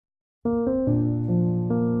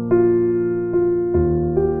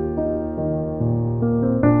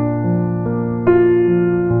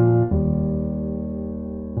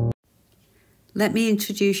let me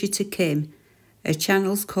introduce you to Kim. Her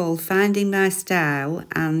channel's called Finding My Style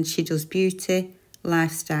and she does beauty,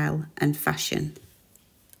 lifestyle and fashion.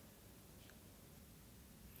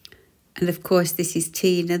 And of course this is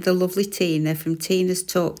Tina, the lovely Tina from Tina's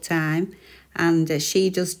Talk Time, and she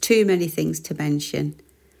does too many things to mention,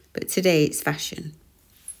 but today it's fashion.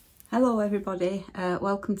 Hello everybody,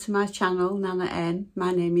 welcome to my channel Nanna-M.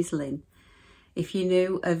 My name is Lynn. If you're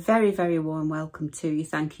new, a very warm welcome to you.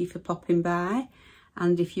 Thank you for popping by,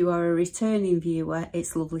 and if you are a returning viewer,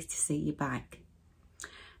 it's lovely to see you back.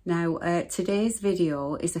 Now today's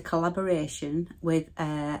video is a collaboration with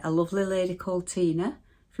a lovely lady called Tina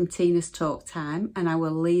from Tina's Talk Time, and I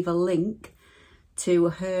will leave a link to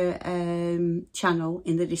her channel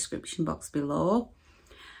in the description box below.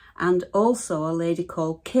 And also a lady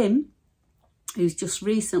called Kim, who's just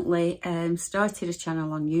recently started a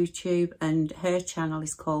channel on YouTube, and her channel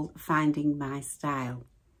is called Finding My Style.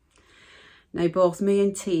 Now both me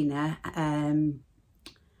and Tina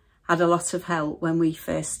had a lot of help when we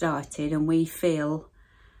first started, and we feel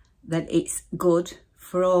that it's good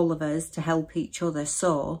for all of us to help each other.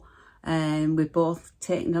 So we've both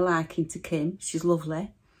taken a liking to Kim. She's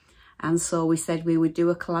lovely, and so we said we would do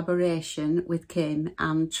a collaboration with Kim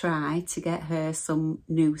and try to get her some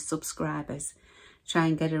new subscribers, try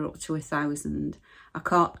and get her up to 1,000. I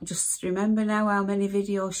can't just remember now how many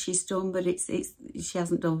videos she's done, but she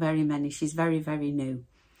hasn't done very many. She's very new.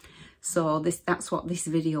 So that's what this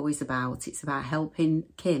video is about. It's about helping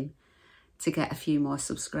Kim to get a few more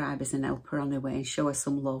subscribers and help her on her way and show her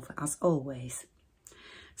some love, as always.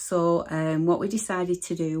 So what we decided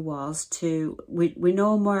to do was we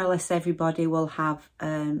know more or less everybody will have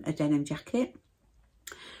a denim jacket.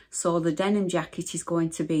 So the denim jacket is going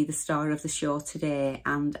to be the star of the show today,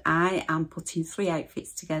 and I am putting 3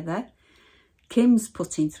 outfits together. Kim's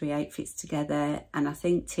putting 3 outfits together, and I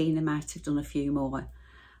think Tina might have done a few more.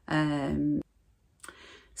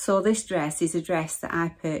 So this dress is a dress that I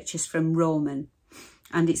purchased from Roman,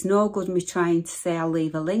 and it's no good me trying to say I'll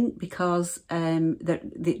leave a link because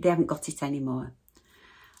they haven't got it anymore.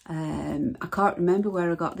 I can't remember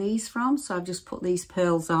where I got these from, so I've just put these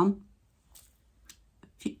pearls on.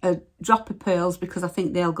 A drop of pearls because I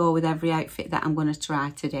think they'll go with every outfit that I'm going to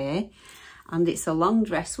try today. And it's a long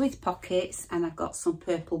dress with pockets, and I've got some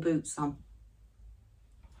purple boots on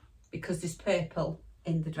because there's purple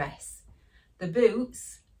in the dress. The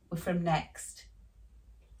boots were from Next.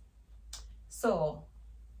 So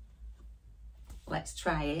let's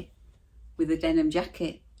try it with a denim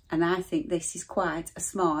jacket, and I think this is quite a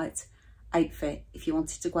smart outfit if you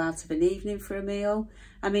wanted to go out of an evening for a meal.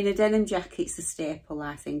 I mean, a denim jacket's a staple,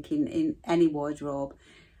 I think, in any wardrobe.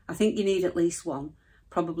 I think you need at least one,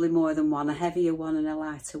 probably more than one, a heavier one and a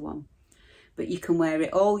lighter one. But you can wear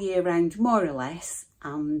it all year round, more or less,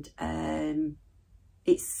 and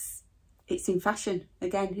it's in fashion.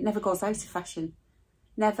 Again, it never goes out of fashion.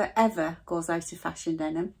 Never ever goes out of fashion,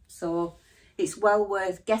 denim. So it's well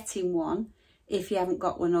worth getting one if you haven't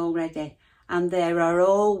got one already. And there are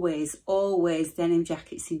always denim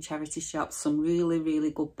jackets in charity shops, some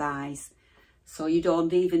really good buys. So you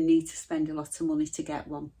don't even need to spend a lot of money to get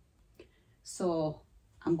one. So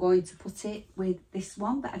I'm going to put it with this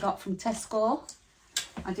one that I got from Tesco.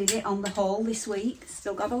 I did it on the haul this week.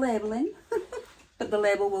 Still got a label in, but the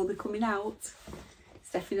label will be coming out.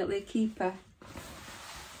 It's definitely a keeper.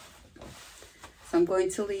 So I'm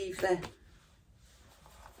going to leave the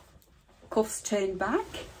cuffs turned back.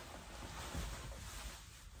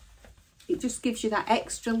 It just gives you that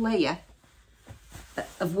extra layer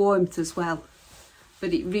of warmth as well,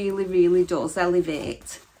 but it really does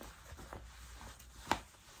elevate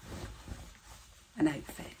an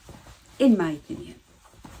outfit, in my opinion.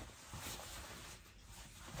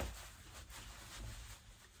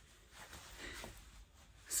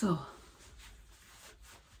 So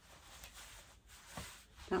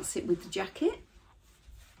that's it with the jacket.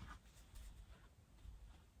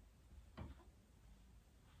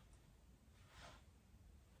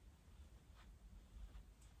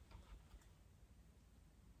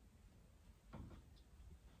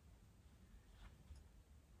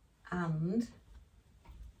 And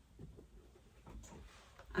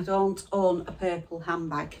I don't own a purple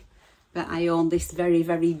handbag, but I own this very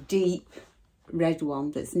deep red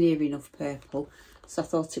one that's near enough purple, so I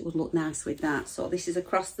thought it would look nice with that. So this is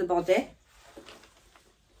across the body.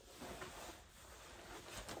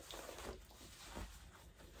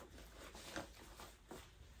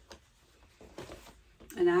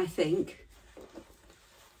 And I think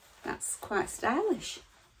that's quite stylish.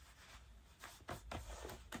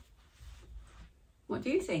 What do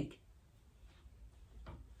you think?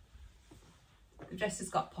 The dress has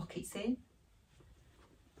got pockets in,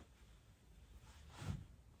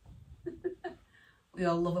 We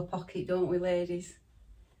all love a pocket, don't we, ladies?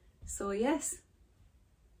 So yes,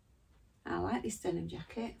 I like this denim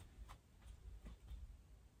jacket.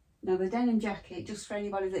 Now the denim jacket, just for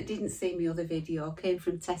anybody that didn't see my other video, came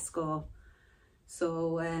from Tesco.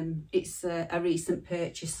 So it's a recent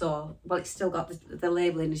purchase, so, well, it's still got the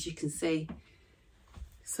labelling, as you can see.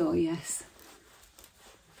 So yes,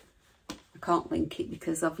 I can't link it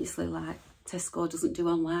because obviously, like, Tesco doesn't do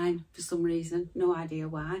online for some reason, no idea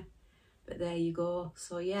why, but there you go.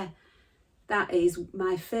 So yeah, that is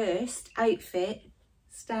my first outfit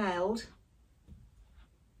styled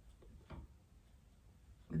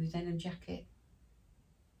with a denim jacket.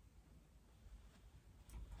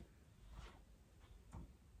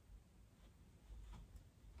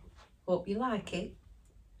 Hope you like it.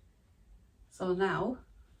 So now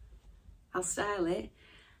I'll style it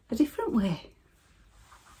a different way.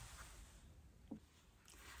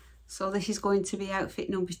 So this is going to be outfit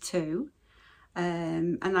number 2.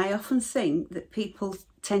 And I often think that people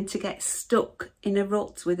tend to get stuck in a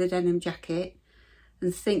rut with a denim jacket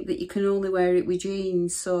and think that you can only wear it with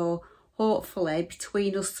jeans. So hopefully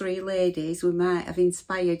between us 3 ladies, we might have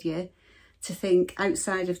inspired you to think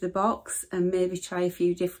outside of the box and maybe try a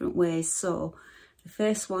few different ways. So the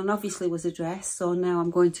first one obviously was a dress, so now I'm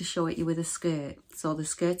going to show it you with a skirt. So the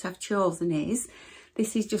skirt I've chosen is,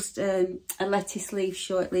 this is just a lettuce sleeve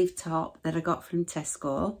short sleeve top that I got from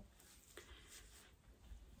Tesco.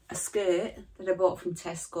 A skirt that I bought from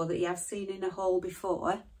Tesco that you have seen in a haul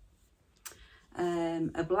before.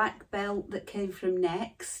 A black belt that came from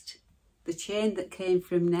Next, the chain that came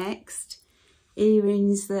from Next,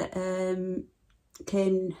 earrings that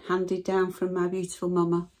came handed down from my beautiful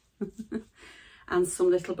mama, and some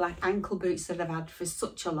little black ankle boots that I've had for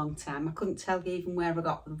such a long time. I couldn't tell you even where I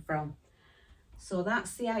got them from. So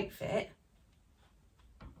that's the outfit.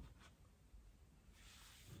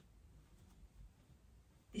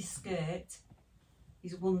 This skirt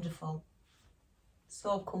is wonderful,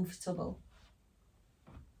 so comfortable.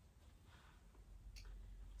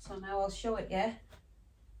 So now I'll show it you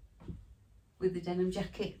with the denim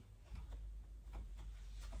jacket.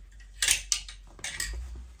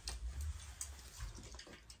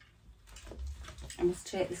 I must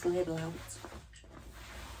take this label out.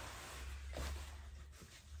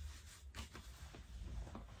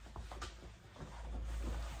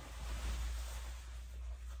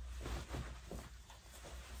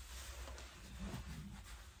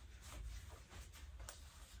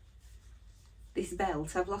 This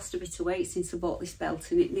belt, I've lost a bit of weight since I bought this belt,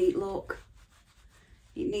 and it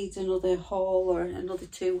needs another haul or another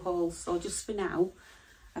 2 hauls. So just for now,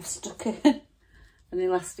 I've stuck an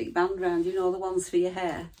elastic band around, you know, the ones for your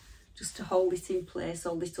hair, just to hold it in place,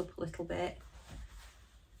 hold it up a little bit.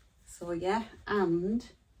 So yeah, and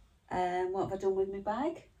what have I done with my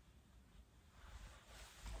bag?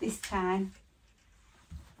 This time,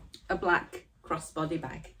 a black crossbody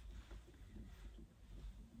bag.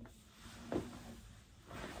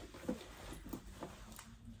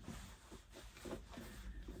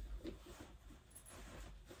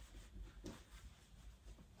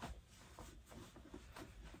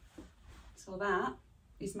 So that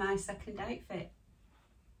is my second outfit.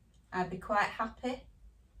 I'd be quite happy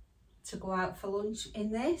to go out for lunch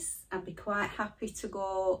in this. I'd be quite happy to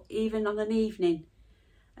go even on an evening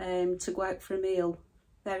to go out for a meal.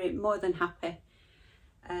 Very more than happy.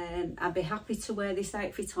 I'd be happy to wear this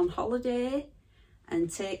outfit on holiday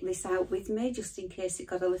and take this out with me just in case it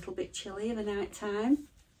got a little bit chilly of a night time.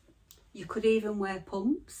 You could even wear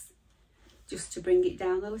pumps just to bring it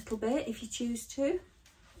down a little bit if you choose to.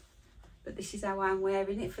 But this is how I'm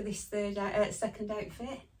wearing it for this second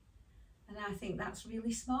outfit, and I think that's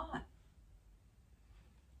really smart.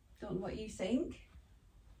 Don't know what you think.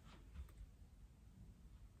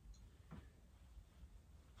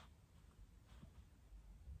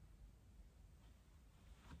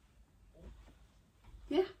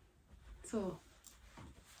 Yeah, so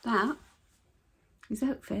that is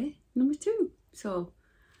outfit number 2. So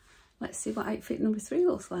let's see what outfit number 3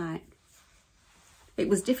 looks like. It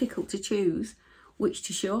was difficult to choose which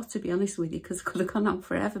to show, to be honest with you, because it could have gone on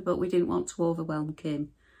forever, but we didn't want to overwhelm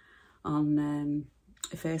Kim on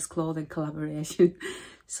a first clothing collaboration.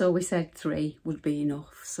 So we said 3 would be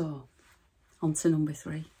enough. So on to number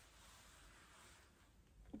 3.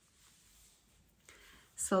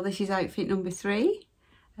 So this is outfit number 3.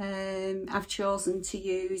 I've chosen to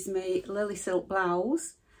use my Lily silk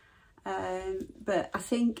blouse, but I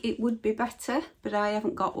think it would be better, but I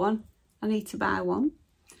haven't got one. I need to buy one.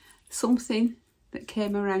 Something that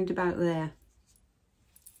came around about there.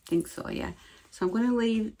 I think so, yeah. So I'm going to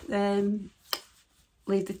leave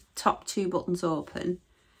the top 2 buttons open,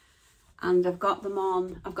 And I've got them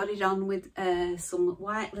on, I've got it on with some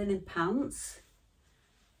white linen pants,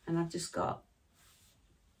 and I've just put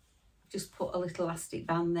a little elastic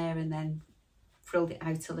band there and then frilled it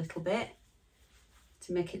out a little bit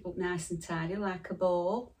to make it look nice and tidy like a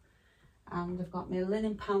bow. And I've got my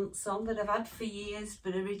linen pants on that I've had for years,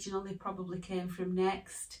 but originally probably came from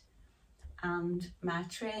Next, and my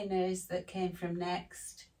trainers that came from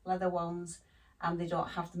Next, leather ones, and they don't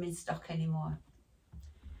have them in stock anymore.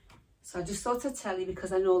 So I just thought I'd tell you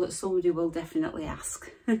because I know that somebody will definitely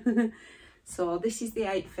ask. So this is the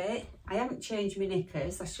outfit. I haven't changed my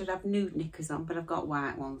knickers. I should have nude knickers on, but I've got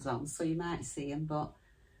white ones on, so you might see them. But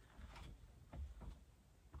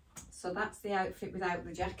so that's the outfit without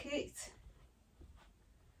the jacket.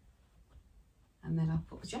 And then I'll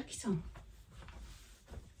put the jacket on.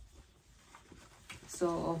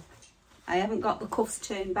 So I haven't got the cuffs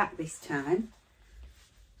turned back this time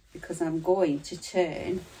because I'm going to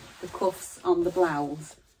turn the cuffs on the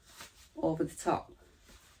blouse over the top,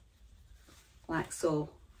 like so,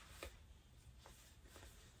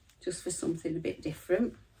 just for something a bit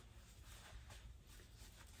different.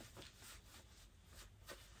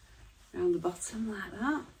 Around the bottom like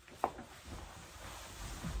that.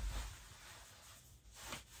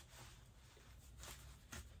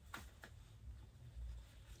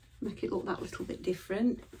 Make it look that little bit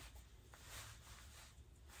different.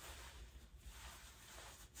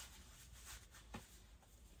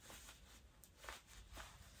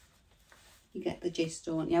 You get the gist,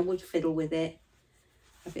 don't you? I would fiddle with it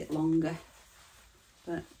a bit longer,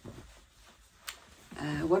 but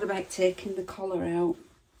what about taking the collar out?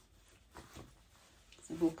 Let's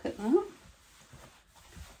have a look at that.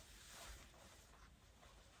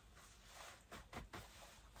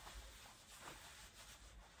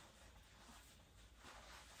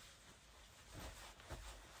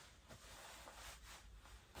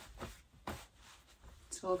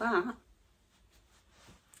 So that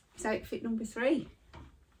is outfit number 3.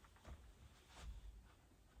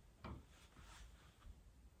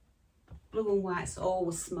 Blue and white's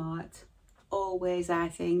always smart, always, I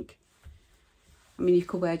think. I mean, you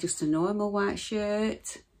could wear just a normal white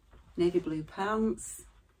shirt, navy blue pants.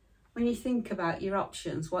 When you think about your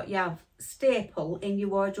options, what you have staple in your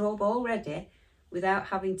wardrobe already without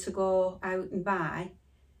having to go out and buy,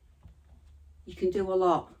 you can do a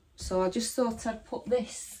lot. So I just thought I'd put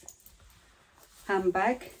this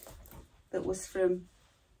handbag that was from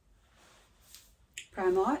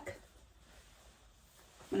Primark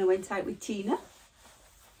when I went out with Tina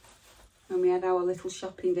and we had our little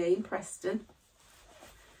shopping day in Preston.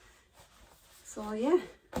 So yeah,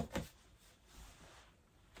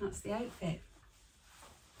 that's the outfit.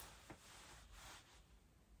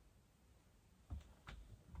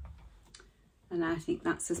 And I think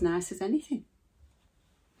that's as nice as anything.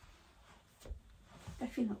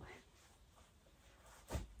 Definitely.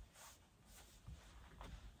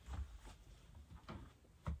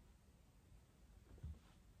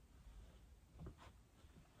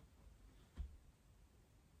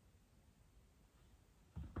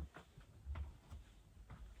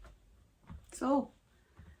 So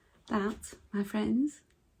that, my friends,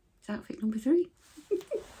 is outfit number 3.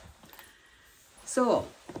 So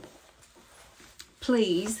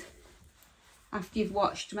please, after you've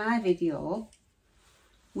watched my video,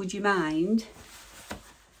 would you mind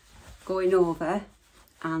going over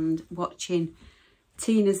and watching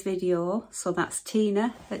Tina's video? So that's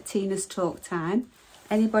Tina at Tina's Talk Time.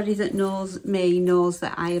 Anybody that knows me knows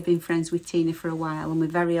that I have been friends with Tina for a while and we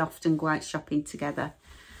very often go out shopping together.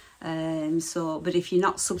 But if you're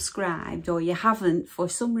not subscribed or you haven't for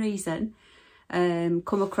some reason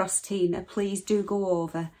come across Tina, please do go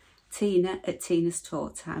over Tina at Tina's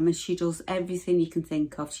Talk Time, and she does everything you can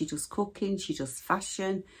think of. She does cooking, she does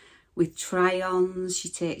fashion with try-ons, she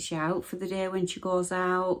takes you out for the day when she goes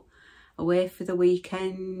out, away for the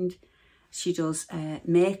weekend. She does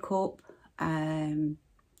makeup,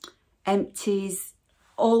 empties,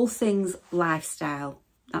 all things lifestyle.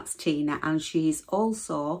 That's Tina, and she's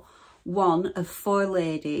also one of 4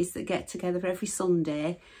 ladies that get together every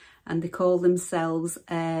Sunday and they call themselves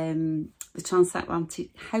the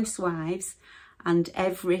Transatlantic Housewives, and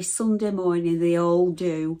every Sunday morning they all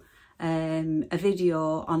do a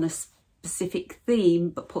video on a specific theme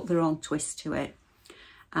but put their own twist to it,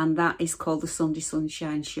 and that is called the Sunday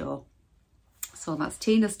Sunshine Show. So that's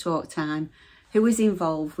Tina's Talk Time, who is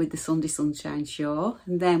involved with the Sunday Sunshine Show.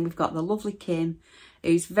 And then we've got the lovely Kim,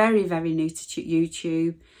 who's very, very new to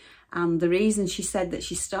YouTube. And the reason she said that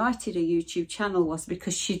she started a YouTube channel was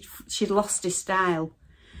because she'd lost her style.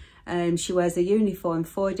 She wears a uniform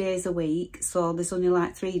 4 days a week, so there's only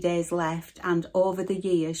like 3 days left, and over the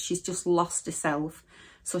years she's just lost herself.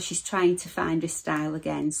 So she's trying to find her style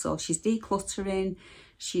again. So she's decluttering,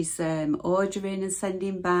 she's ordering and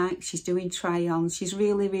sending back, she's doing try-ons. She's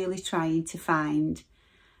really, really trying to find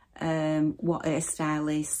what her style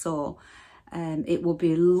is. So it would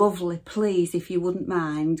be lovely, please, if you wouldn't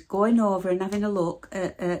mind going over and having a look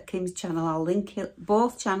at Kim's channel. I'll link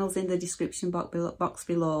both channels in the description box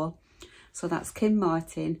below. So that's Kim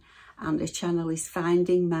Martin, and her channel is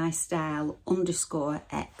Finding My Style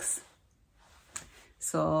 _X.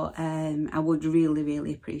 So I would really,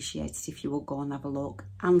 really appreciate it if you would go and have a look.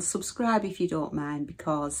 And subscribe if you don't mind,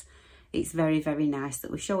 because it's very, very nice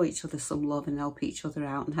that we show each other some love and help each other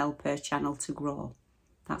out and help her channel to grow.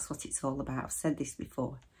 That's what it's all about. I've said this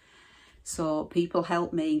before. So people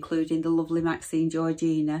help me, including the lovely Maxine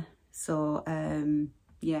Georgina. So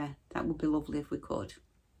yeah, that would be lovely if we could.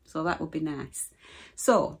 So that would be nice.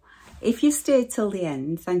 So if you stayed till the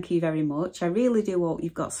end, thank you very much. I really do hope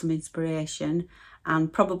you've got some inspiration,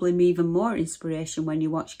 and probably even more inspiration when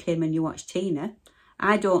you watch Kim and you watch Tina.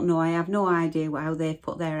 I don't know, I have no idea how they've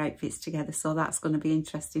put their outfits together, so that's going to be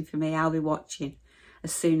interesting for me. I'll be watching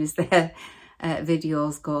as soon as their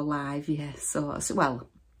videos go live. Yeah, so well,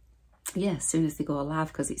 yeah, as soon as they go live,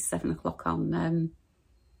 because it's 7 o'clock on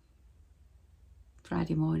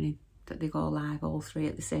Friday morning that they go live, all three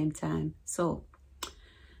at the same time. So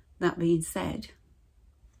that being said,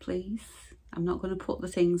 please, I'm not going to put the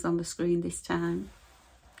things on the screen this time.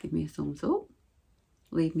 Give me a thumbs up,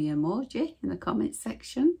 leave me an emoji in the comments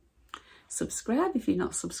section, subscribe if you're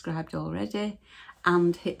not subscribed already,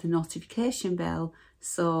 and hit the notification bell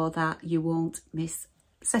so that you won't miss,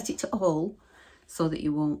 set it to all so that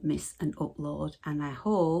you won't miss an upload. And I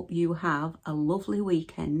hope you have a lovely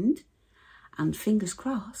weekend, and fingers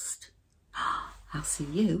crossed, I'll see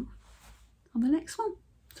you on the next one.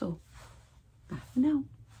 So bye for now.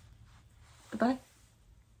 Bye-bye.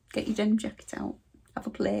 Get your denim jacket out. Have a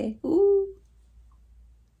play. Ooh.